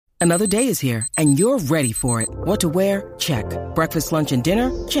Another day is here, and you're ready for it. What to wear? Check. Breakfast, lunch, and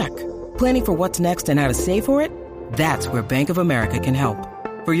dinner? Check. Planning for what's next and how to save for it? That's where Bank of America can help.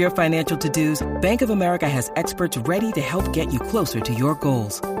 For your financial to-dos, Bank of America has experts ready to help get you closer to your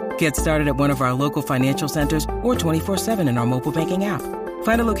goals. Get started at one of our local financial centers or 24/7 in our mobile banking app.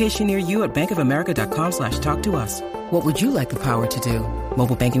 Find a location near you at bankofamerica.com/talktous. What would you like the power to do?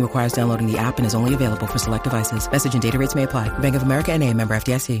 Mobile banking requires downloading the app and is only available for select devices. Message and data rates may apply. Bank of America N.A., member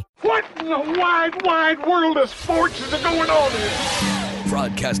FDIC. What in the wide, wide world of sports is going on here?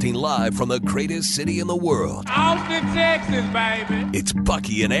 Broadcasting live from the greatest city in the world. Austin, Texas, baby. It's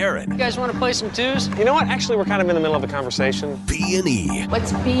Bucky and Aaron. You guys want to play some twos? You know what? Actually, we're kind of in the middle of a conversation. B&E.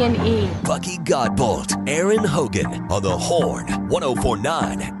 What's B&E? Bucky Godbolt, Aaron Hogan on the Horn,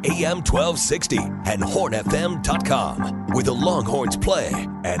 104.9 AM 1260 and hornfm.com, where the Longhorns play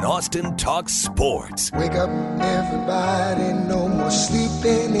and Austin talks sports. Wake up, everybody, no more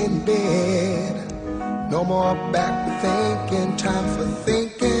sleeping in bed. No more back thinking, time for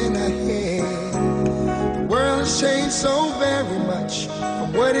thinking ahead. The world has changed so very much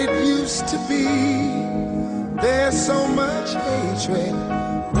from what it used to be. There's so much hatred,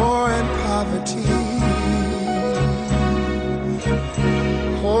 war and poverty.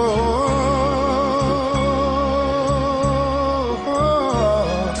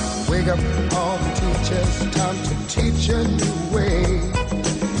 Wake up all the teachers, time to teach a new way.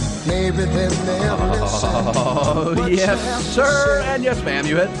 Maybe then they'll listen. Oh, yes, sir, and yes, ma'am,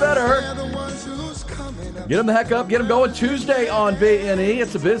 you had better. Get them the heck up, get them going Tuesday on B&E.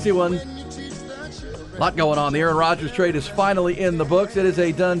 It's a busy one. A lot going on. The Aaron Rodgers trade is finally in the books. It is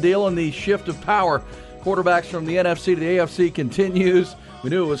a done deal, and the shift of power. Quarterbacks from the NFC to the AFC continues. We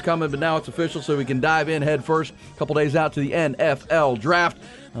knew it was coming, but now it's official, so we can dive in head first. A couple days out to the NFL draft.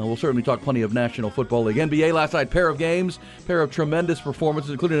 We'll certainly talk plenty of National Football League. NBA last night, pair of games, pair of tremendous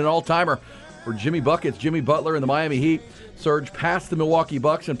performances, including an all-timer for Jimmy Buckets. Jimmy Butler and the Miami Heat surged past the Milwaukee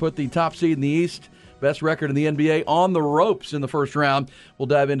Bucks and put the top seed in the East, best record in the NBA, on the ropes in the first round. We'll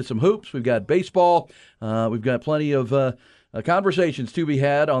dive into some hoops. We've got baseball. We've got plenty of conversations to be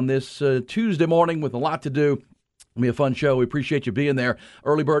had on this Tuesday morning with a lot to do. It'll be a fun show. We appreciate you being there.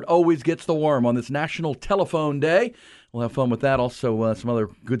 Early bird always gets the worm on this National Telephone Day. We'll have fun with that. Also, some other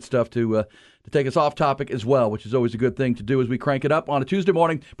good stuff to take us off topic as well, which is always a good thing to do as we crank it up on a Tuesday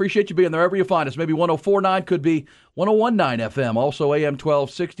morning. Appreciate you being there wherever you find us. Maybe 104.9, could be 101.9 FM, also AM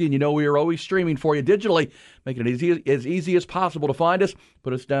 1260. And you know we are always streaming for you digitally, making it as easy as possible to find us.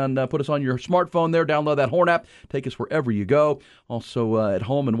 Put us on your smartphone there. Download that Horn app. Take us wherever you go. Also at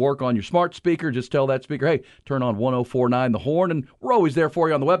home and work on your smart speaker. Just tell that speaker, hey, turn on 104.9 The Horn. And we're always there for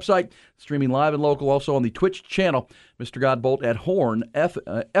you on the website, streaming live and local, also on the Twitch channel. Mr. Godbolt at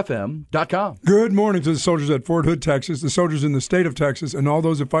hornfm.com. Good morning to the soldiers at Fort Hood, Texas, the soldiers in the state of Texas, and all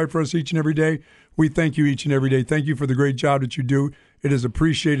those that fight for us each and every day. We thank you each and every day. Thank you for the great job that you do. It is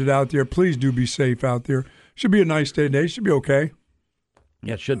appreciated out there. Please do be safe out there. Should be a nice day today. Should be okay.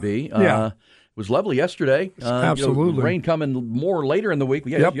 Yeah, it should be. Yeah. It was lovely yesterday. Absolutely. Rain coming more later in the week.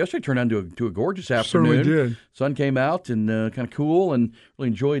 Yep. Yesterday turned out to a gorgeous afternoon. Certainly did. Sun came out and kind of cool, and really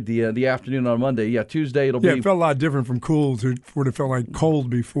enjoyed the afternoon on Monday. Yeah, Tuesday it'll be. Yeah, it felt a lot different from cool to what it felt like cold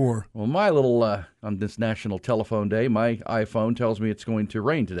before. Well, my little, on this National Telephone Day, my iPhone tells me it's going to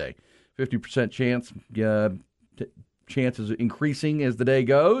rain today. 50% chance. Chance is increasing as the day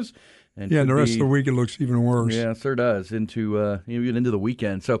goes. And the rest of the week it looks even worse. Yeah, it sure does, even into the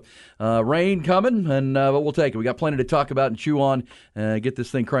weekend. So rain coming, but we'll take it. We got plenty to talk about and chew on, get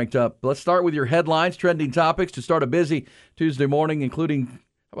this thing cranked up. Let's start with your headlines, trending topics to start a busy Tuesday morning, including, how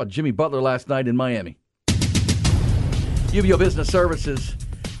about Jimmy Butler last night in Miami? UBEO Business Services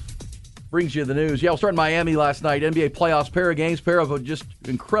brings you the news. Yeah, we'll start in Miami last night. NBA playoffs, pair of games, pair of just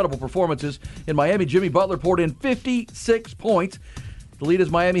incredible performances. In Miami, Jimmy Butler poured in 56 points. The lead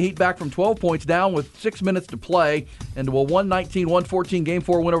is Miami Heat back from 12 points down with 6 minutes to play and to a 119-114 Game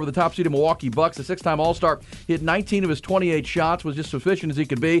 4 win over the top seeded Milwaukee Bucks. The six-time All-Star hit 19 of his 28 shots, was just efficient as he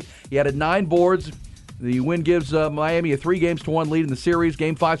could be. He added 9 boards. The win gives Miami a 3-1 lead in the series.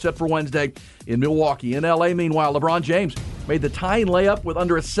 Game 5 set for Wednesday in Milwaukee. In L.A., meanwhile, LeBron James made the tying layup with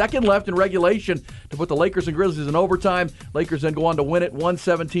under a second left in regulation to put the Lakers and Grizzlies in overtime. Lakers then go on to win it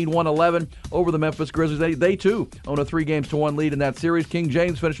 117-111 over the Memphis Grizzlies. They too own a 3-1 lead in that series. King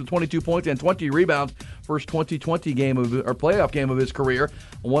James finished with 22 points and 20 rebounds. First 2020 playoff game of his career.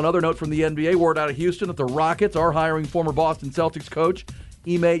 One other note from the NBA, word out of Houston that the Rockets are hiring former Boston Celtics coach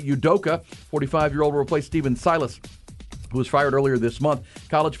Ime Udoka. 45-year-old will replace Steven Silas, who was fired earlier this month.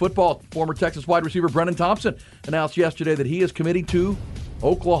 College football, former Texas wide receiver Brennan Thompson announced yesterday that he is committing to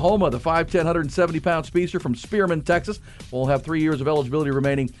Oklahoma, the 5'10", 170-pound speedster from Spearman, Texas, will have 3 years of eligibility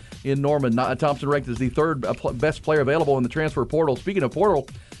remaining in Norman. Thompson ranked as the third best player available in the transfer portal. Speaking of portal,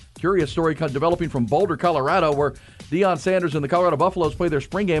 curious story developing from Boulder, Colorado, where Deion Sanders and the Colorado Buffaloes play their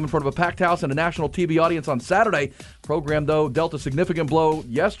spring game in front of a packed house and a national TV audience on Saturday. Program, though, dealt a significant blow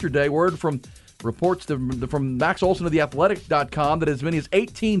yesterday. Word from reports from Max Olson of TheAthletic.com that as many as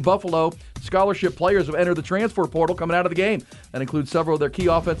 18 Buffalo scholarship players have entered the transfer portal coming out of the game. That includes several of their key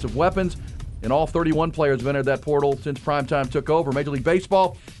offensive weapons. And all 31 players have entered that portal since primetime took over. Major League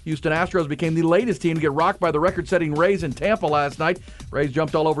Baseball, Houston Astros became the latest team to get rocked by the record-setting Rays in Tampa last night. Rays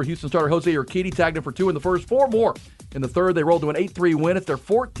jumped all over Houston starter Jose Urquidy, tagged him for 2 in the first, 4 more in the third. They rolled to an 8-3 win. It's their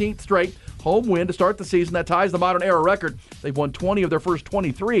 14th straight home win to start the season. That ties the modern era record. They've won 20 of their first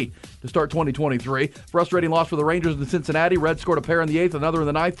 23 to start 2023. Frustrating loss for the Rangers in Cincinnati. Reds scored a pair in the 8th, another in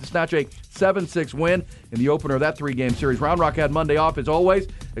the 9th to snatch a 7-6 win in the opener of that 3-game series. Round Rock had Monday off as always.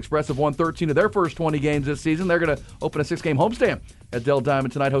 Express have won 13 of their first 20 games this season. They're going to open a 6-game homestand at Dell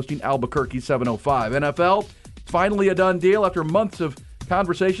Diamond tonight, hosting Albuquerque 7:05. NFL, finally a done deal after months of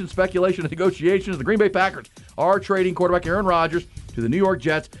conversation, speculation, and negotiations. The Green Bay Packers are trading quarterback Aaron Rodgers to the New York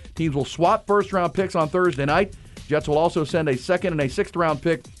Jets. Teams will swap first-round picks on Thursday night. Jets will also send a second and a sixth-round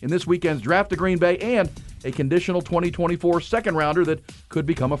pick in this weekend's draft to Green Bay and a conditional 2024 second-rounder that could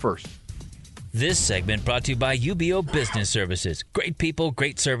become a first. This segment brought to you by UBO Business Services. Great people,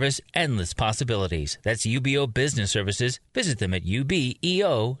 great service, endless possibilities. That's UBO Business Services. Visit them at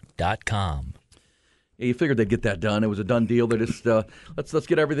ubeo.com. Yeah, you figured they'd get that done. It was a done deal. They just let's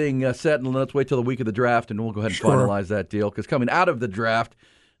get everything set and let's wait till the week of the draft, and we'll go ahead and finalize that deal. Because coming out of the draft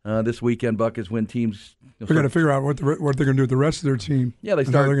this weekend, Buck, is when teams they're going to figure out what they're going to do with the rest of their team. Yeah, they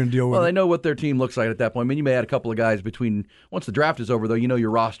start. They're going to deal with. Well, it. they know what their team looks like at that point. I mean, you may add a couple of guys between once the draft is over, though. You know your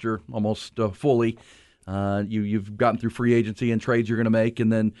roster almost fully. You've gotten through free agency and trades you're going to make,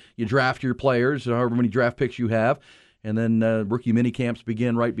 and then you draft your players, however many draft picks you have, and then rookie mini camps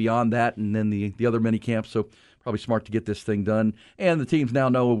begin right beyond that, and then the other mini camps. So probably smart to get this thing done. And the teams now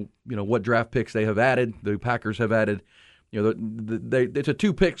know what draft picks they have added. The Packers have added. It's a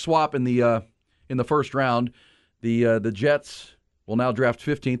 2-pick swap in the first round. The Jets will now draft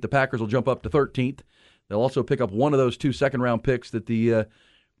 15th. The Packers will jump up to 13th. They'll also pick up one of those 2 second-round picks that the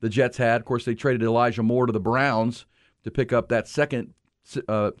Jets had. Of course, they traded Elijah Moore to the Browns to pick up that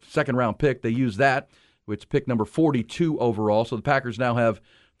second-round pick. They used that, which pick number 42 overall. So the Packers now have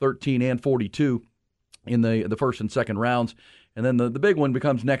 13 and 42 in the first and second rounds. And then the big one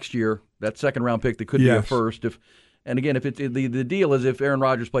becomes next year, that second-round pick that could be a first. And again, if the deal is if Aaron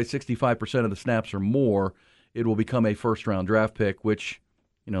Rodgers plays 65% of the snaps or more, it will become a first-round draft pick, which,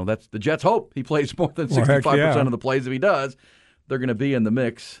 that's the Jets' hope. He plays more than 65% of the plays. If he does, they're going to be in the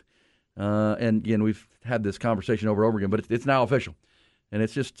mix. And again, we've had this conversation over and over again, but it's now official. And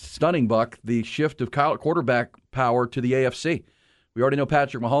it's just stunning, Buck, the shift of quarterback power to the AFC. We already know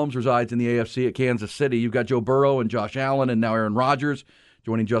Patrick Mahomes resides in the AFC at Kansas City. You've got Joe Burrow and Josh Allen and now Aaron Rodgers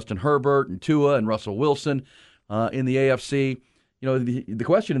joining Justin Herbert and Tua and Russell Wilson in the AFC. The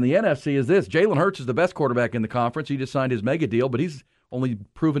question in the NFC is this. Jalen Hurts is the best quarterback in the conference. He just signed his mega deal, but he's only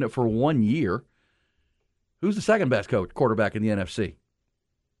proven it for 1 year. Who's the second best quarterback in the NFC?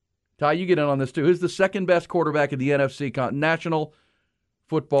 Ty, you get in on this too. Who's the second best quarterback in the NFC National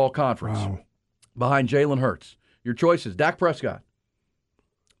Football Conference? Wow. Behind Jalen Hurts. Your choices: Dak Prescott,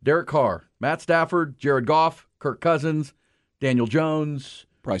 Derek Carr, Matt Stafford, Jared Goff, Kirk Cousins, Daniel Jones,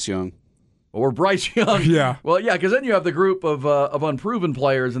 Bryce Young. Or Bryce Young. Yeah. Well, yeah, because then you have the group of unproven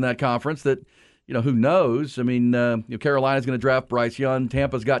players in that conference that, who knows? I mean, Carolina's going to draft Bryce Young.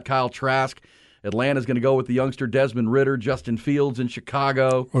 Tampa's got Kyle Trask. Atlanta's going to go with the youngster Desmond Ridder, Justin Fields in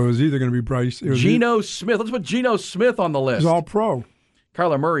Chicago. Well, it was either going to be Bryce. Geno Smith. Let's put Geno Smith on the list. He's all pro.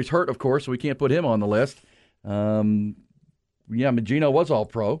 Kyler Murray's hurt, of course, so we can't put him on the list. Geno was all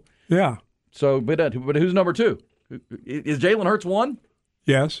pro. Yeah. So, but who's number 2? Is Jalen Hurts 1?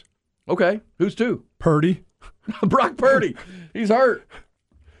 Yes. Okay. Who's 2? Purdy. Brock Purdy. He's hurt.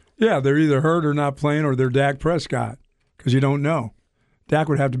 Yeah, they're either hurt or not playing, or they're Dak Prescott, because you don't know. Dak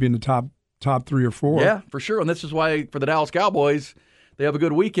would have to be in the top 3 or 4. Yeah, for sure. And this is why, for the Dallas Cowboys, they have a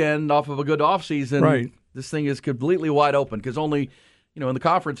good weekend off of a good offseason. Right. This thing is completely wide open because only, in the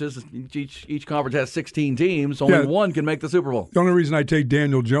conferences, each conference has 16 teams. Only one can make the Super Bowl. The only reason I take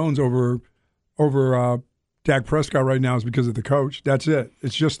Daniel Jones over Dak Prescott right now is because of the coach. That's it.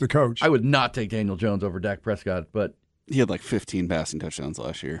 It's just the coach. I would not take Daniel Jones over Dak Prescott, but he had like 15 passing touchdowns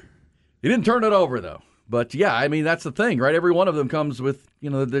last year. He didn't turn it over, though. But, yeah, I mean, that's the thing, right? Every one of them comes with, they're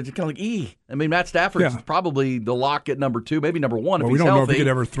kind of like, I mean, Matt Stafford's probably the lock at number 2, maybe number 1 if he's healthy. We don't know if he could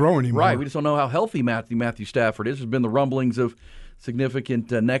ever throw anymore. Right. We just don't know how healthy Matthew Stafford is. There's been the rumblings of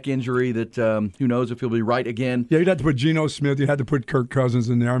significant neck injury that who knows if he'll be right again. Yeah, you'd have to put Geno Smith. You had to put Kirk Cousins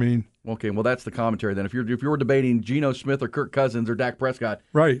in there. I mean, okay, well that's the commentary then. If you're debating Geno Smith or Kirk Cousins or Dak Prescott,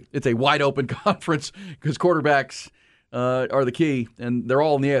 right? It's a wide open conference because quarterbacks are the key, and they're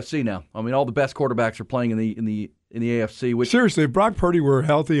all in the AFC now. I mean, all the best quarterbacks are playing in the AFC. Which seriously, if Brock Purdy were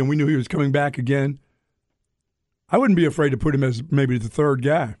healthy and we knew he was coming back again, I wouldn't be afraid to put him as maybe the third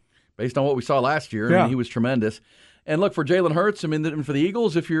guy. Based on what we saw last year, yeah. I mean, he was tremendous. And look, for Jalen Hurts, I mean, for the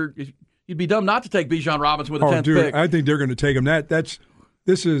Eagles, you'd be dumb not to take Bijan Robinson with the 10th pick. I think they're going to take him.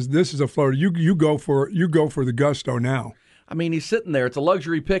 This is a Florida. You go for the gusto now. I mean, he's sitting there. It's a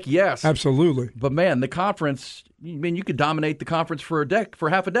luxury pick, yes, absolutely. But man, the conference. I mean, you could dominate the conference for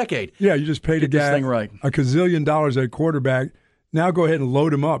half a decade. Yeah, you just paid a guy right. $1 gazillion at quarterback. Now go ahead and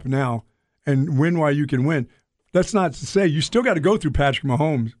load him up now and win while you can win. That's not to say you still got to go through Patrick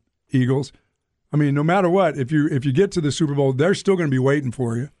Mahomes, Eagles. I mean, no matter what, if you get to the Super Bowl, they're still going to be waiting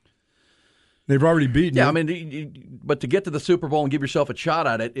for you. They've already beaten you. Yeah, I mean, but to get to the Super Bowl and give yourself a shot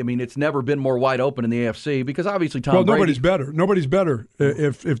at it, I mean, it's never been more wide open in the AFC because obviously Tom Brady. Nobody's better. Nobody's better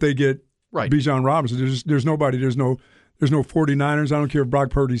if they get Bijan Robinson. There's nobody. There's no 49ers. I don't care if Brock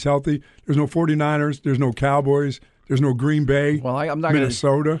Purdy's healthy. There's no 49ers. There's no Cowboys. There's no Green Bay. Well, I'm not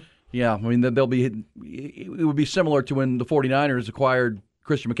Minnesota. Yeah, I mean, they'll be. It would be similar to when the 49ers acquired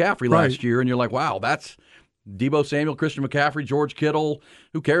Christian McCaffrey last year, and you're like, wow, that's Deebo Samuel, Christian McCaffrey, George Kittle.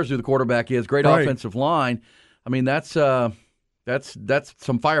 Who cares who the quarterback is? Great offensive line. I mean, that's some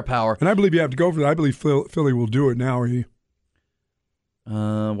firepower. And I believe you have to go for that. I believe Philly will do it now.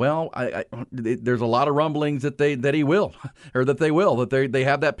 Well, there's a lot of rumblings that he will, or that they will. That they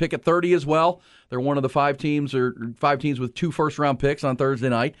have that pick at 30 as well. They're one of the five teams with 2 first-round picks on Thursday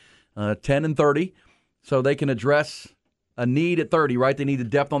night, 10 and 30, so they can address a need at 30, right? They need the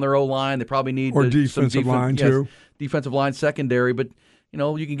depth on their O-line. They probably need defensive line, too. Defensive line secondary, but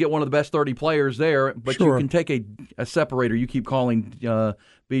you can get one of the best 30 players there, but you can take a separator. You keep calling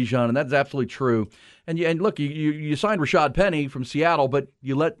Bijan, and that's absolutely true. And look, you signed Rashad Penny from Seattle, but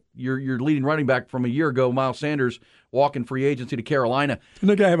you let your leading running back from a year ago, Miles Sanders, walk in free agency to Carolina. Doesn't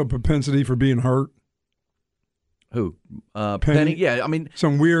that guy have a propensity for being hurt? Who? Penny? Yeah, I mean,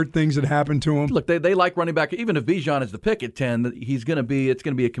 some weird things that happened to him. Look, they like running back. Even if Bijan is the pick at 10, it's going to be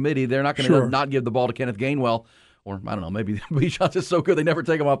a committee. They're not going to not give the ball to Kenneth Gainwell, or I don't know, maybe Bijan's just so good they never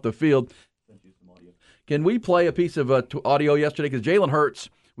take him off the field. Can we play a piece of audio yesterday? Because Jalen Hurts,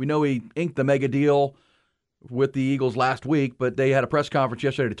 we know he inked the mega deal with the Eagles last week, but they had a press conference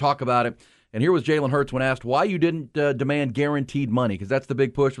yesterday to talk about it. And here was Jalen Hurts when asked why you didn't demand guaranteed money, because that's the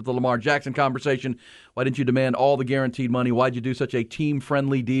big push with the Lamar Jackson conversation. Why didn't you demand all the guaranteed money? Why'd you do such a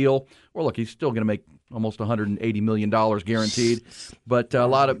team-friendly deal? Well, look, he's still going to make almost $180 million guaranteed, but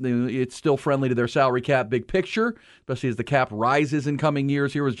it's still friendly to their salary cap big picture, especially as the cap rises in coming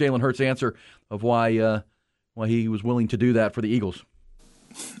years. Here was Jalen Hurts' answer of why he was willing to do that for the Eagles.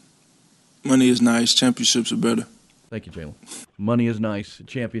 Money is nice. Championships are better. Thank you, Jalen. Money is nice.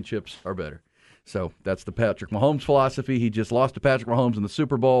 Championships are better. So that's the Patrick Mahomes philosophy. He just lost to Patrick Mahomes in the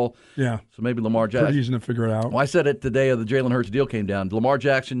Super Bowl. Yeah. So maybe Lamar Jackson. Pretty easy to figure it out. Well, I said it the day of the Jalen Hurts deal came down. Lamar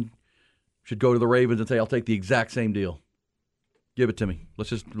Jackson should go to the Ravens and say, I'll take the exact same deal. Give it to me. Let's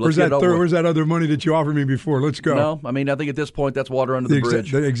get it over. Where's that other money that you offered me before? Let's go. No, I mean, I think at this point that's water under the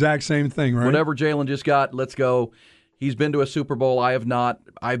bridge. The exact same thing, right? Whatever Jalen just got, let's go. He's been to a Super Bowl. I have not.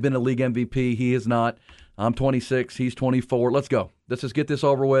 I've been a league MVP. He has not. I'm 26. He's 24. Let's go. Let's just get this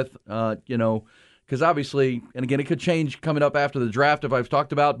over with, because obviously, and again, it could change coming up after the draft, if I've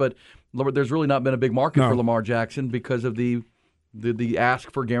talked about, but there's really not been a big market for Lamar Jackson because of the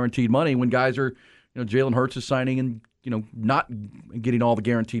ask for guaranteed money when guys are, Jalen Hurts is signing and, not getting all the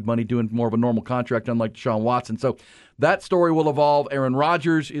guaranteed money, doing more of a normal contract, unlike Deshaun Watson. So that story will evolve. Aaron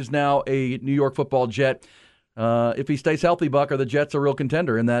Rodgers is now a New York Football Jet. If he stays healthy, Buck, are the Jets a real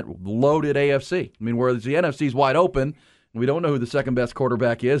contender in that loaded AFC? I mean, whereas the NFC is wide open, we don't know who the second best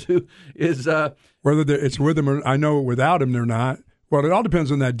quarterback is. Who is whether it's with him or I know without him they're not. Well, it all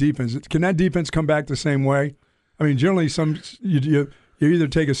depends on that defense. Can that defense come back the same way? I mean, generally, you either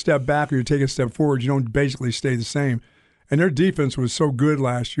take a step back or you take a step forward. You don't basically stay the same. And their defense was so good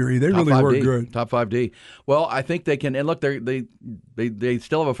last year. They really were good. Top 5D. Well, I think they can. And look, they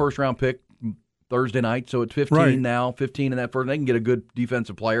still have a first round pick Thursday night, so it's 15 now, 15 in that first. They can get a good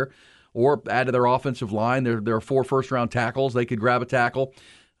defensive player or add to their offensive line. There are 4 first-round tackles. They could grab a tackle.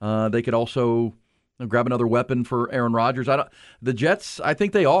 They could also grab another weapon for Aaron Rodgers. The Jets, I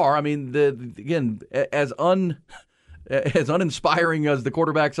think they are. I mean, again, as uninspiring as the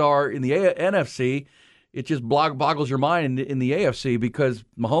quarterbacks are in the NFC, it just boggles your mind in the AFC because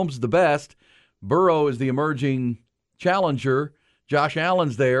Mahomes is the best, Burrow is the emerging challenger, Josh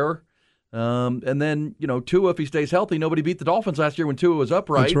Allen's there. And then, Tua, if he stays healthy, nobody beat the Dolphins last year when Tua was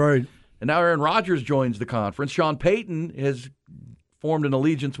upright. That's right. And now Aaron Rodgers joins the conference. Sean Payton has formed an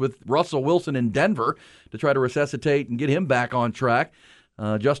allegiance with Russell Wilson in Denver to try to resuscitate and get him back on track.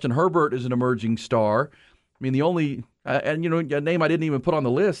 Justin Herbert is an emerging star. I mean, the only a name I didn't even put on the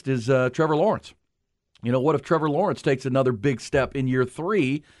list is Trevor Lawrence. What if Trevor Lawrence takes another big step in year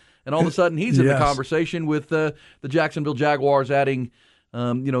 3, and all of a sudden he's in the conversation with the Jacksonville Jaguars adding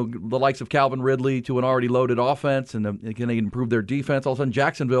the likes of Calvin Ridley to an already loaded offense, and can they improve their defense? All of a sudden,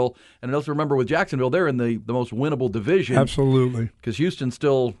 Jacksonville, and let's remember with Jacksonville, they're in the most winnable division. Absolutely. Because Houston's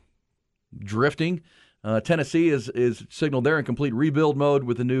still drifting. Tennessee is signaled they're in complete rebuild mode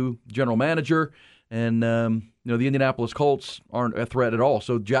with a new general manager, and the Indianapolis Colts aren't a threat at all.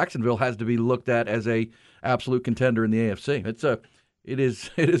 So Jacksonville has to be looked at as a absolute contender in the AFC. It is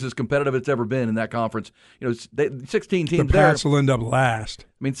as competitive as it's ever been in that conference. 16 teams there. The Pats will end up last.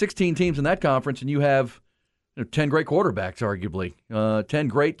 16 teams in that conference, and you have 10 great quarterbacks, arguably. 10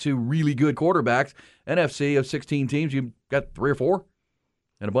 great to really good quarterbacks. NFC of 16 teams, you've got 3 or 4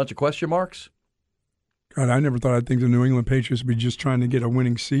 and a bunch of question marks. God, I never thought I'd think the New England Patriots would be just trying to get a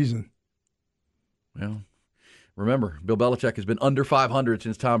winning season. Well, remember, Bill Belichick has been under 500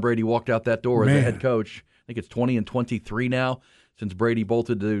 since Tom Brady walked out that door as a head coach. I think it's 20-23 now. Since Brady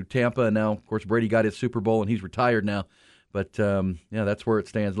bolted to Tampa, and now, of course, Brady got his Super Bowl, and he's retired now. But, that's where it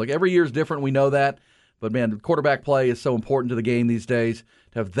stands. Like, every year is different. We know that. But, man, quarterback play is so important to the game these days.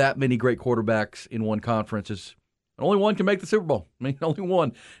 To have that many great quarterbacks in one conference is only one can make the Super Bowl. Only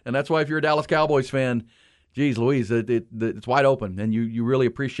one. And that's why if you're a Dallas Cowboys fan, geez Louise, it's wide open. And you really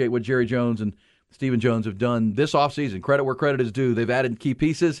appreciate what Jerry Jones and Stephen Jones have done this offseason. Credit where credit is due. They've added key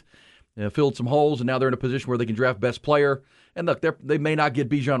pieces, filled some holes, and now they're in a position where they can draft best player. And look, they may not get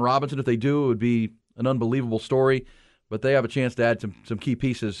Bijan Robinson. If they do, it would be an unbelievable story. But they have a chance to add some key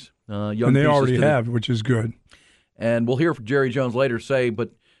pieces, young pieces. And they already have, which is good. And we'll hear from Jerry Jones later say,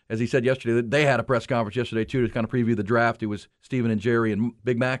 but as he said yesterday, they had a press conference yesterday, too, to kind of preview the draft. It was Stephen and Jerry and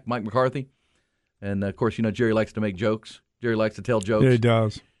Big Mac, Mike McCarthy. And, of course, Jerry likes to make jokes. Jerry likes to tell jokes. Yeah, he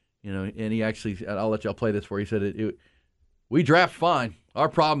does. And he actually, I'll play this for you. He said, we draft fine. Our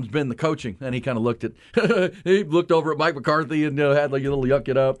problem's been the coaching. And he kind of looked over at Mike McCarthy and had like a little yuck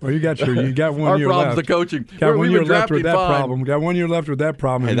it up. Well, you got one year left. Our problem's the coaching. Got 1 year left with that problem. Got 1 year left with that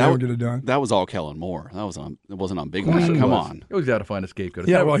problem. Hey, and never get it done. That was all Kellen Moore. It wasn't on Big Mac. Come on. He always got to find a scapegoat.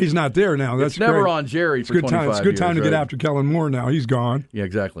 Yeah, well, he's not there now. That's never great. on Jerry for 25 years. It's a good time to get after Kellen Moore now. He's gone. Yeah,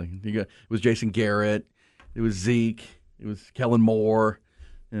 exactly. It was Jason Garrett. It was Zeke. It was Kellen Moore.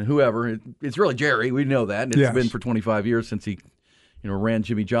 And whoever. It's really Jerry. We know that. And it's been for 25 years since he ran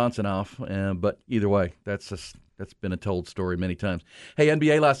Jimmy Johnson off. But either way, that's been a told story many times. Hey,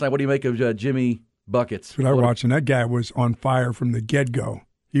 NBA last night, what do you make of Jimmy Buckets? That's what I watched, and that guy was on fire from the get-go.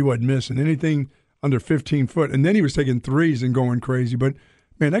 He wasn't missing anything under 15 foot. And then he was taking threes and going crazy. But,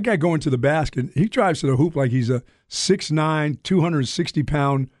 man, that guy going to the basket, he drives to the hoop like he's a 6'9",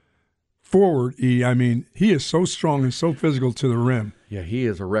 260-pound forward. He is so strong and so physical to the rim. Yeah, he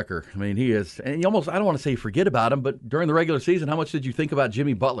is a wrecker. He is. And you almost, I don't want to say forget about him, but during the regular season, how much did you think about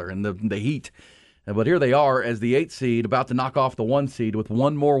Jimmy Butler and the Heat? But here they are as the 8th seed, about to knock off the 1 seed with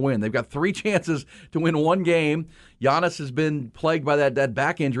one more win. They've got 3 chances to win one game. Giannis has been plagued by that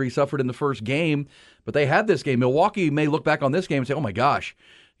back injury he suffered in the first game, but they had this game. Milwaukee may look back on this game and say, oh, my gosh,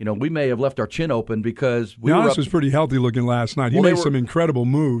 we may have left our chin open because Giannis was pretty healthy looking last night. He made some incredible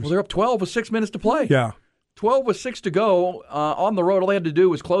moves. Well, they're up 12 with 6 minutes to play. Yeah. 12 with 6 to go on the road. All they had to do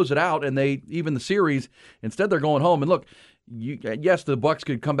was close it out, and they even the series. Instead, they're going home. And look, yes, the Bucks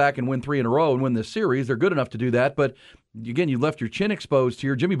could come back and win 3 in a row and win this series. They're good enough to do that. But, again, you left your chin exposed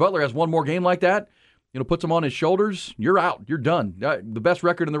here. Jimmy Butler has one more game like that. Puts him on his shoulders. You're out. You're done. The best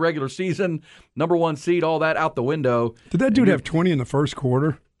record in the regular season, number 1 seed, all that out the window. Did that dude have 20 in the first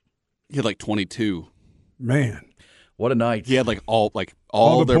quarter? He had like 22. Man. What a night. He had all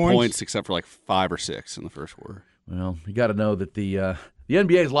their points except for 5 or 6 in the first quarter. Well, you got to know that the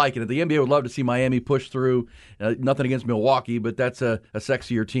NBA is liking it. The NBA would love to see Miami push through. Nothing against Milwaukee, but that's a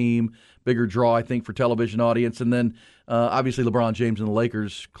sexier team, bigger draw, I think, for television audience. And then, obviously, LeBron James and the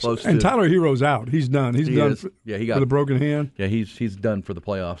Lakers close and Tyler Hero's out. He's done. He got with a broken hand. Yeah, he's done for the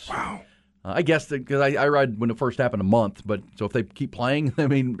playoffs. Wow. I guess because I read when it first happened a month, but so if they keep playing,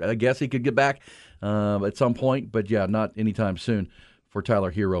 I guess he could get back at some point. But yeah, not anytime soon for Tyler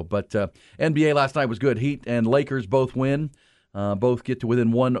Hero. But NBA last night was good. Heat and Lakers both win. Both get to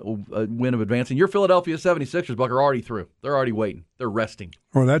within one win of advancing. Your Philadelphia 76ers, Buck, are already through. They're already waiting. They're resting.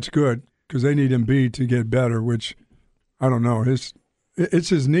 Oh, that's good because they need Embiid to get better, which I don't know. It's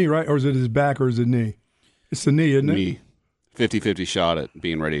his knee, right? Or is it his back or is it knee? It's the knee, isn't it? Knee. 50-50 shot at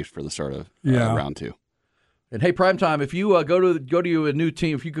being ready for the start of round 2. And hey, primetime, if you go to a new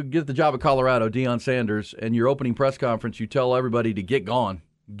team, if you could get the job at Colorado, Deion Sanders, and your opening press conference, you tell everybody to get gone,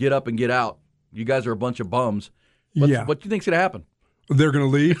 get up and get out. You guys are a bunch of bums. What do you think's going to happen? They're going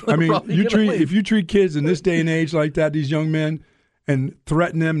to leave. I mean, if you treat kids in this day and age like that, these young men, and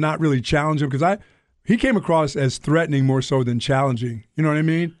threaten them, not really challenge them, because he came across as threatening more so than challenging. You know what I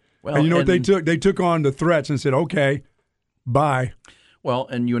mean? Well, and you know what they took? They took on the threats and said, "Okay, bye." Well,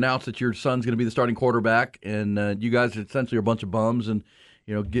 and you announced that your son's going to be the starting quarterback, and you guys essentially are a bunch of bums. And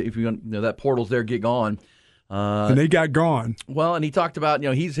if that portal's there, get gone. And they got gone. Well, and he talked about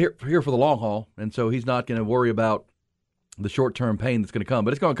he's here for the long haul, and so he's not going to worry about the short-term pain that's going to come,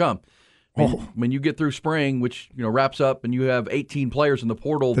 but it's going to come. When you get through spring, which wraps up, and you have 18 players in the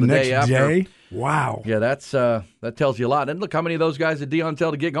portal the day after. Day? Wow. Yeah, that tells you a lot. And look, how many of those guys did Deion tell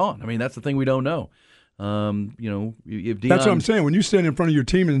to get gone? I mean, that's the thing we don't know. If Deion, that's what I'm saying. When you stand in front of your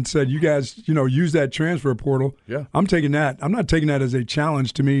team and said, "You guys, use that transfer portal," I'm taking that. I'm not taking that as a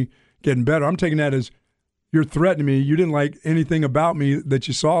challenge to me getting better. I'm taking that as you're threatening me. You didn't like anything about me that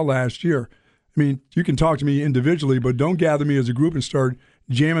you saw last year. I mean, you can talk to me individually, but don't gather me as a group and start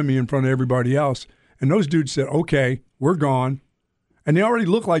jamming me in front of everybody else. And those dudes said, "Okay, we're gone," and they already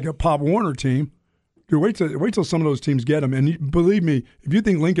look like a Pop Warner team. Dude, wait till some of those teams get them. And believe me, if you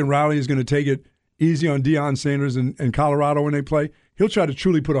think Lincoln Riley is going to take it easy on Deion Sanders and Colorado when they play, he'll try to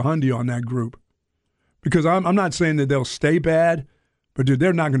truly put a hundy on that group. Because I'm not saying that they'll stay bad, but dude,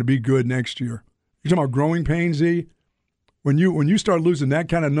 they're not going to be good next year. You're talking about growing pains, Z. When you start losing that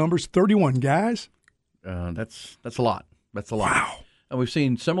kind of numbers, 31 guys, that's a lot. That's a lot. Wow. And we've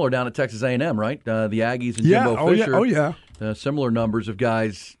seen similar down at Texas A&M, right? The Aggies and Jimbo Fisher. Oh yeah. Similar numbers of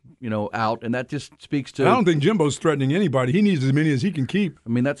guys, out, and that just speaks to. I don't think Jimbo's threatening anybody. He needs as many as he can keep. I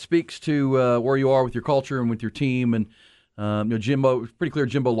mean, that speaks to where you are with your culture and with your team. And Jimbo, it's pretty clear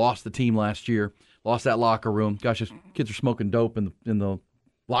Jimbo lost the team last year, lost that locker room. Gosh, his kids are smoking dope in the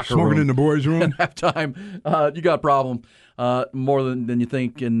locker room. Smoking in the boys' room at halftime. You got a problem more than you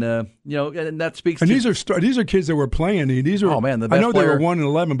think, and and that speaks. And to, these are kids that were playing. These are the best I know player. They were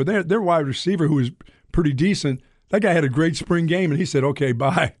 1-11, but their wide receiver who was pretty decent. That guy had a great spring game, and he said, "Okay,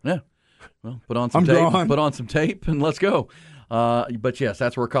 bye." Yeah. Well, put on some tape, and let's go. But yes,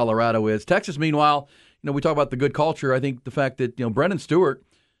 that's where Colorado is. Texas, meanwhile, we talk about the good culture. I think the fact that Brendan Stewart,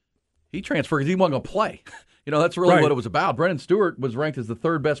 he transferred because he wasn't going to play. That's really what it was about. Brendan Stewart was ranked as the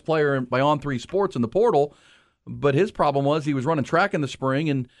third best player by On3 Sports in the portal, but his problem was he was running track in the spring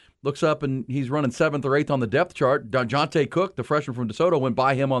and looks up and he's running 7th or 8th on the depth chart. Jonte Cook, the freshman from DeSoto, went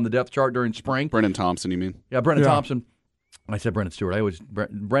by him on the depth chart during spring. Brendan Thompson, you mean? Yeah, Brendan Thompson. I said Brendan Stewart.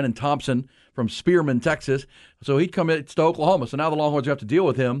 Brendan Thompson from Spearman, Texas. So he'd come to Oklahoma. So now the Longhorns have to deal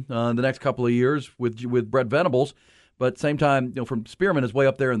with him the next couple of years with Brett Venables. But at the same time, from Spearman is way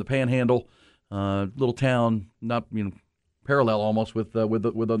up there in the Panhandle, little town, not parallel almost with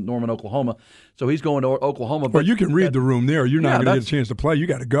Norman, Oklahoma. So he's going to Oklahoma. But you can read the room there. You're not going to get a chance to play. You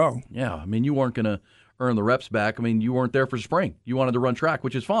got to go. Yeah, I mean, you weren't going to earn the reps back. I mean, you weren't there for spring. You wanted to run track,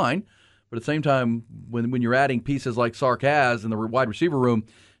 which is fine. But at the same time, when you're adding pieces like Sarkaz in the wide receiver room,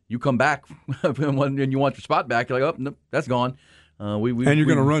 you come back when you want your spot back. You're like, oh, no, that's gone. And you're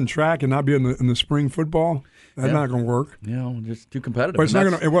going to run track and not be in the spring football? That's not going to work. Just too competitive. But it's not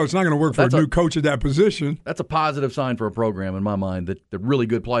going to work for a new coach at that position. That's a positive sign for a program in my mind that the really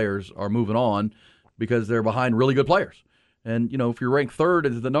good players are moving on because they're behind really good players. And, if you're ranked third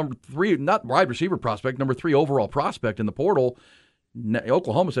as the number 3, not wide receiver prospect, number 3 overall prospect in the portal,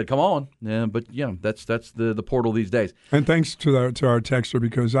 Oklahoma said, come on. Yeah, but, that's the portal these days. And thanks to our texter,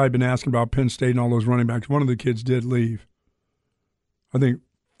 because I've been asking about Penn State and all those running backs. One of the kids did leave. I think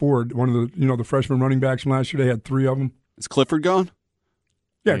Ford, one of the the freshman running backs from last year, they had 3 of them. Is Clifford gone?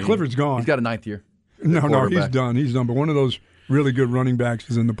 Yeah, Clifford's gone. He's got a 9th year. No, he's done. He's done. But one of those really good running backs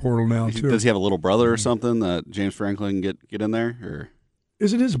is in the portal now, too. Does he have a little brother or something that James Franklin can get in there? Or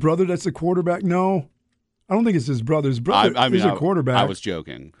is it his brother that's the quarterback? No. I don't think it's his brother. His brother is a quarterback. I was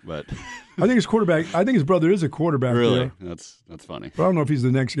joking, but I think his quarterback. I think his brother is a quarterback. Really, that's funny. But I don't know if he's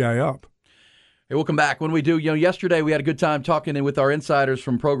the next guy up. Hey, we'll come back. When we do, yesterday we had a good time talking with our insiders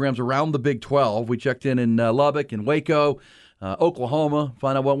from programs around the Big 12. We checked in Lubbock and Waco, Oklahoma,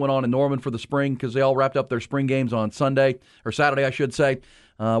 find out what went on in Norman for the spring because they all wrapped up their spring games on Saturday, I should say.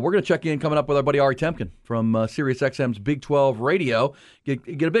 We're going to check in coming up with our buddy Ari Temkin from SiriusXM's Big 12 Radio.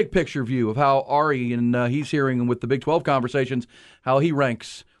 Get a big picture view of how Ari, and he's hearing with the Big 12 conversations, how he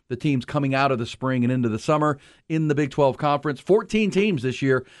ranks the teams coming out of the spring and into the summer in the Big 12 Conference. 14 teams this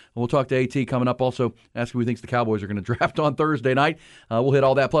year. We'll talk to AT coming up. Also, ask who he thinks the Cowboys are going to draft on Thursday night. We'll hit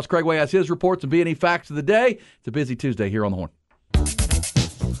all that. Plus, Craig Way has his reports and B&E facts of the day. It's a busy Tuesday here on The Horn.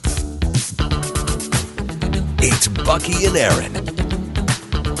 It's Bucky and Aaron.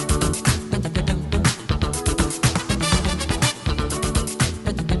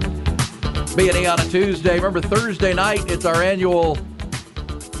 B&E on a Tuesday. Remember, Thursday night, it's our annual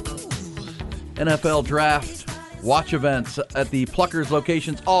NFL Draft watch events at the Pluckers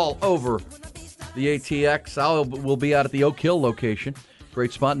locations all over the ATX. We'll be out at the Oak Hill location.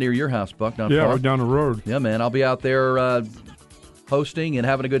 Great spot near your house, Buck. Far. Right down the road. Yeah, man. I'll be out there hosting and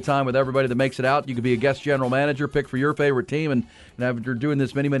having a good time with everybody that makes it out. You could be a guest general manager, pick for your favorite team, and after doing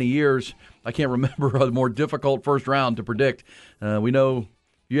this many, many years, I can't remember a more difficult first round to predict. We know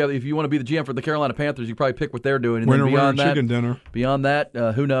if you want to be the GM for the Carolina Panthers, you probably pick what they're doing. And winner, then beyond chicken dinner. Beyond that,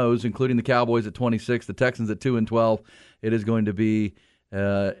 who knows, including the Cowboys at 26, the Texans at 2-12. It is going to be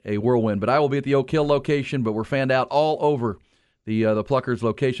a whirlwind. But I will be at the Oak Hill location, but we're fanned out all over the Pluckers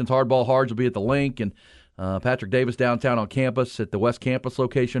locations. Hardball Hards will be at the Link, and Patrick Davis downtown on campus at the West Campus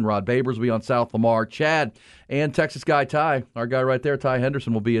location. Rod Babers will be on South Lamar. Chad and Texas guy Ty, our guy right there, Ty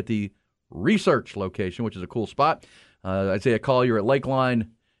Henderson, will be at the Research location, which is a cool spot. Isaiah Collier at Lakeline.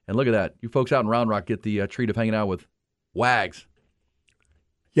 And look at that. You folks out in Round Rock get the treat of hanging out with Wags.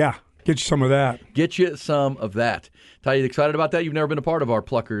 Yeah, get you some of that. Get you some of that. Ty, you excited about that? You've never been a part of our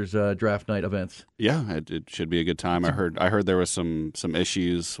Pluckers draft night events. Yeah, it should be a good time. I heard there was some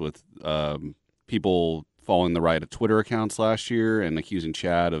issues with people following the right Twitter accounts last year and accusing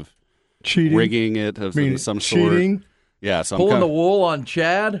Chad of cheating, rigging it of some cheating. sort. Yeah, so pulling the wool on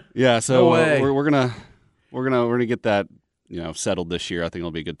Chad. Yeah, so no way. we're gonna get that settled this year. I think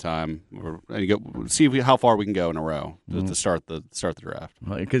it'll be a good time. See how far we can go in a row to start the draft.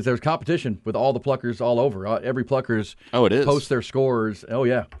 Because there's competition with all the Pluckers all over. Every Pluckers posts their scores. Oh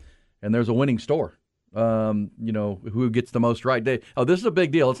yeah, and there's a winning store. Who gets the most right. This is a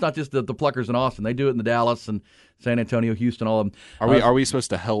big deal. It's not just the Pluckers in Austin. They do it in the Dallas and San Antonio, Houston, all of them. Are we supposed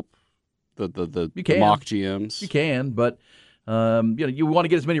to help the mock GMs? You can, but you want to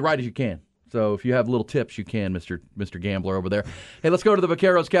get as many right as you can. So if you have little tips, you can, Mr. Gambler over there. Hey, let's go to the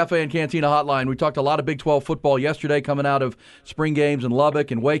Vaqueros Cafe and Cantina hotline. We talked a lot of Big 12 football yesterday coming out of spring games in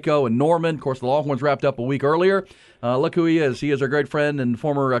Lubbock and Waco and Norman. Of course, the Longhorns wrapped up a week earlier. Look who he is. He is our great friend and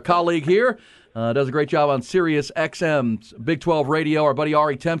former colleague here. Does a great job on Sirius XM's Big 12 radio. Our buddy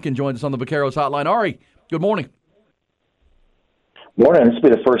Ari Temkin joins us on the Vaqueros hotline. Ari, good morning. Morning. This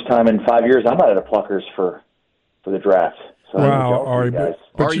will be the first time in 5 years I'm not at a Pluckers for the draft. So wow, Ari,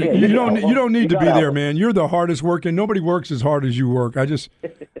 but you don't need to be there, man. You're the hardest working. Nobody works as hard as you work. I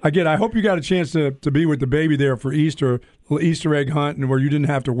hope you got a chance to be with the baby there for Easter, a little Easter egg hunt, and where you didn't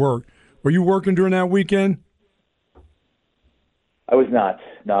have to work. Were you working during that weekend? I was not.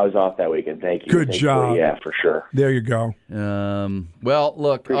 No, I was off that weekend. Thank you. Good job. Yeah, for sure. There you go. Well,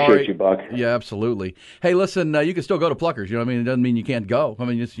 look. Appreciate you, Buck. Yeah, absolutely. Hey, listen, you can still go to Pluckers. You know what I mean? It doesn't mean you can't go. I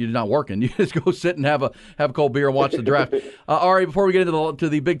mean, you're not working. You just go sit and have a cold beer and watch the draft. Ari, before we get into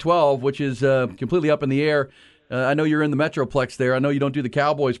the Big 12, which is completely up in the air, I know you're in the Metroplex there. I know you don't do the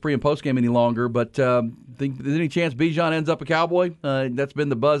Cowboys pre- and post game any longer, but think there's any chance Bijan ends up a Cowboy? That's been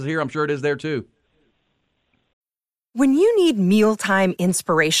the buzz here. I'm sure it is there, too. When you need mealtime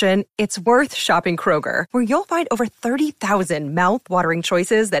inspiration, it's worth shopping Kroger, where you'll find over 30,000 mouth-watering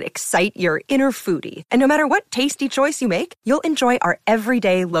choices that excite your inner foodie. And no matter what tasty choice you make, you'll enjoy our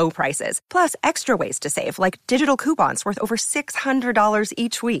everyday low prices, plus extra ways to save, like digital coupons worth over $600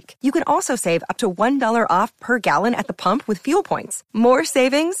 each week. You can also save up to $1 off per gallon at the pump with fuel points. More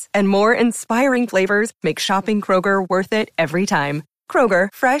savings and more inspiring flavors make shopping Kroger worth it every time. Kroger,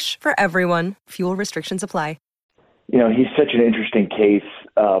 fresh for everyone. Fuel restrictions apply. He's such an interesting case.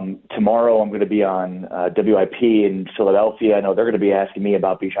 Tomorrow I'm going to be on WIP in Philadelphia. I know they're going to be asking me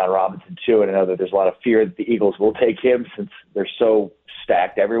about Bijan Robinson, too, and I know that there's a lot of fear that the Eagles will take him since they're so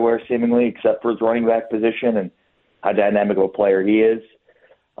stacked everywhere, seemingly, except for his running back position and how dynamic of a player he is.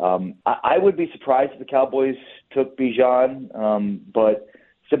 I would be surprised if the Cowboys took Bijan, but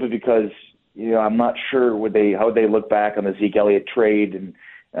simply because, I'm not sure how would they look back on the Zeke Elliott trade and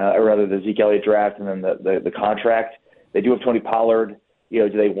or rather the Zeke Elliott draft and then the contract. They do have Tony Pollard. Do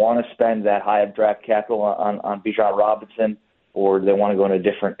they want to spend that high of draft capital on Bijan Robinson, or do they want to go in a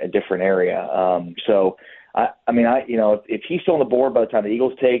different area? If he's still on the board by the time the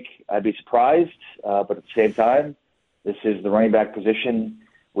Eagles take, I'd be surprised. But at the same time, this is the running back position,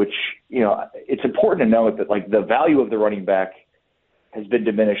 which it's important to note that the value of the running back has been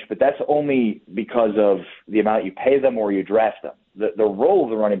diminished, but that's only because of the amount you pay them or you draft them. The role of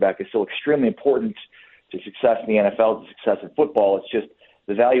the running back is still extremely important to success in the NFL, to success in football. It's just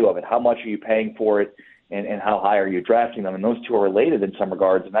the value of it. How much are you paying for it, and how high are you drafting them? And those two are related in some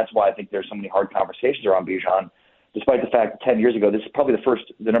regards, and that's why I think there's so many hard conversations around Bijan, despite the fact that 10 years ago, this is probably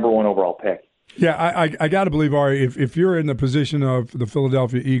the number one overall pick. Yeah, I got to believe, Ari, if you're in the position of the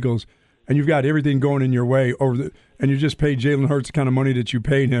Philadelphia Eagles and you've got everything going in your way and you just paid Jalen Hurts the kind of money that you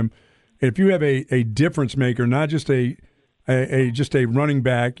paid him, if you have a difference maker, not just a running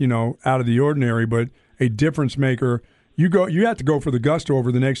back, out of the ordinary, but a difference maker, you have to go for the gusto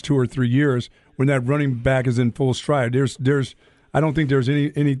over the next 2 or 3 years when that running back is in full stride. I don't think there's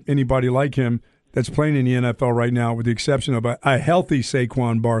anybody like him that's playing in the NFL right now, with the exception of a healthy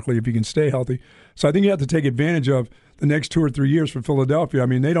Saquon Barkley, if he can stay healthy. So I think you have to take advantage of the next 2 or 3 years for Philadelphia. I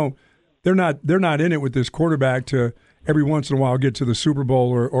mean, they're not in it with this quarterback to every once in a while get to the Super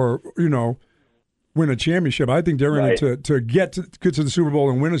Bowl or win a championship. I think they're in it to get to the Super Bowl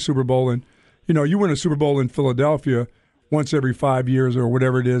and win a Super Bowl. And you win a Super Bowl in Philadelphia once every 5 years or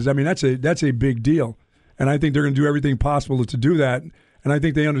whatever it is. I mean, that's a big deal, and I think they're going to do everything possible to do that. And I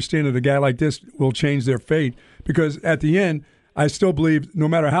think they understand that a guy like this will change their fate, because at the end, I still believe no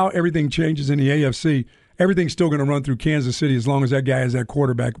matter how everything changes in the AFC, everything's still going to run through Kansas City as long as that guy is that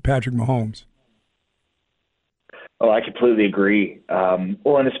quarterback, Patrick Mahomes. Oh, I completely agree.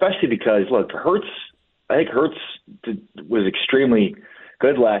 Well, and especially because, look, I think Hurts was extremely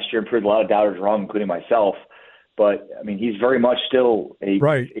good last year and proved a lot of doubters wrong, including myself. But, I mean, he's very much still a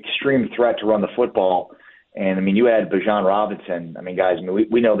extreme threat to run the football. And, I mean, you add Bijan Robinson. I mean, guys,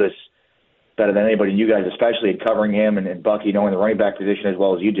 we know this better than anybody, and you guys especially, in covering him and Bucky knowing the running back position as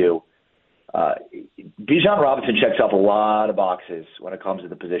well as you do. Bijan Robinson checks off a lot of boxes when it comes to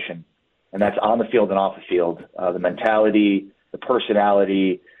the position, and that's on the field and off the field. The mentality, the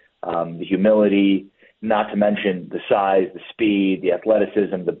personality, the humility, not to mention the size, the speed, the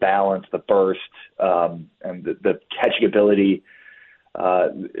athleticism, the balance, the burst, and the catching ability.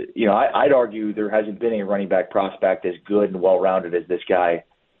 I'd argue there hasn't been a running back prospect as good and well-rounded as this guy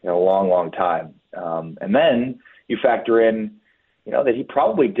in a long, long time. And then you factor in, that he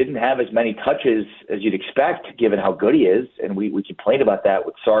probably didn't have as many touches as you'd expect, given how good he is. And we complained about that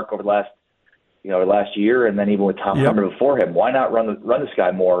with Sark over the last year, and then even with Tom Herman before him. Why not run this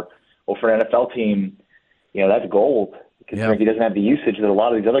guy more? Well, for an NFL team, that's gold, considering he doesn't have the usage that a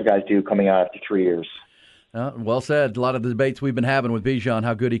lot of these other guys do coming out after 3 years. Well said. A lot of the debates we've been having with Bijan,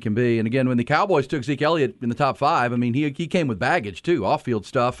 how good he can be. And again, when the Cowboys took Zeke Elliott in the top 5, I mean, he came with baggage too, off-field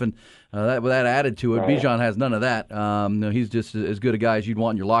stuff, and that added to it. Bijan has none of that. He's just as good a guy as you'd